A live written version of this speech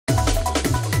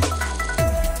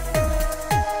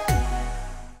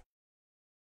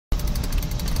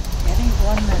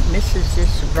uses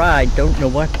this ride don't know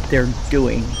what they're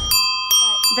doing.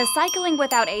 The Cycling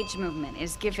Without Age movement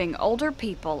is giving older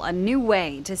people a new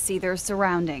way to see their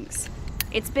surroundings.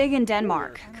 It's big in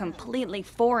Denmark, completely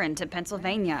foreign to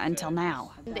Pennsylvania until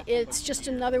now. It's just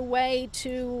another way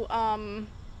to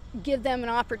give them an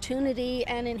opportunity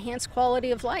and enhance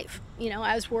quality of life,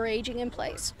 as we're aging in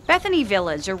place. Bethany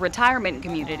Village, a retirement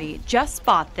community, just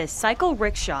bought this cycle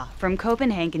rickshaw from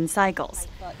Copenhagen Cycles.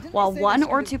 While 1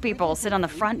 or 2 people sit on the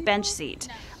front bench seat,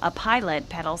 a pilot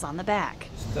pedals on the back.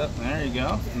 There you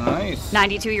go. Nice.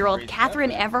 92-year-old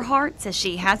Catherine Everhart says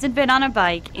she hasn't been on a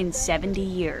bike in 70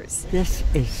 years. This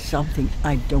is something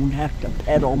I don't have to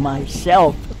pedal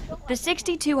myself. The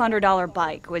 $6,200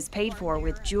 bike was paid for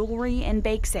with jewelry and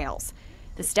bake sales.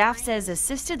 The staff says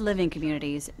assisted living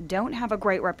communities don't have a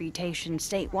great reputation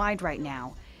statewide right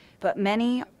now, but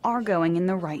many are going in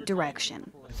the right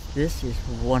direction. This is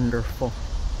wonderful.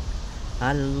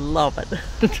 I love it.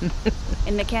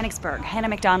 In Mechanicsburg, Hannah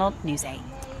McDonald, News 8.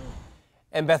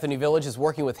 And Bethany Village is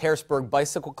working with Harrisburg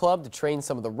Bicycle Club to train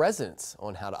some of the residents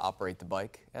on how to operate the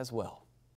bike as well.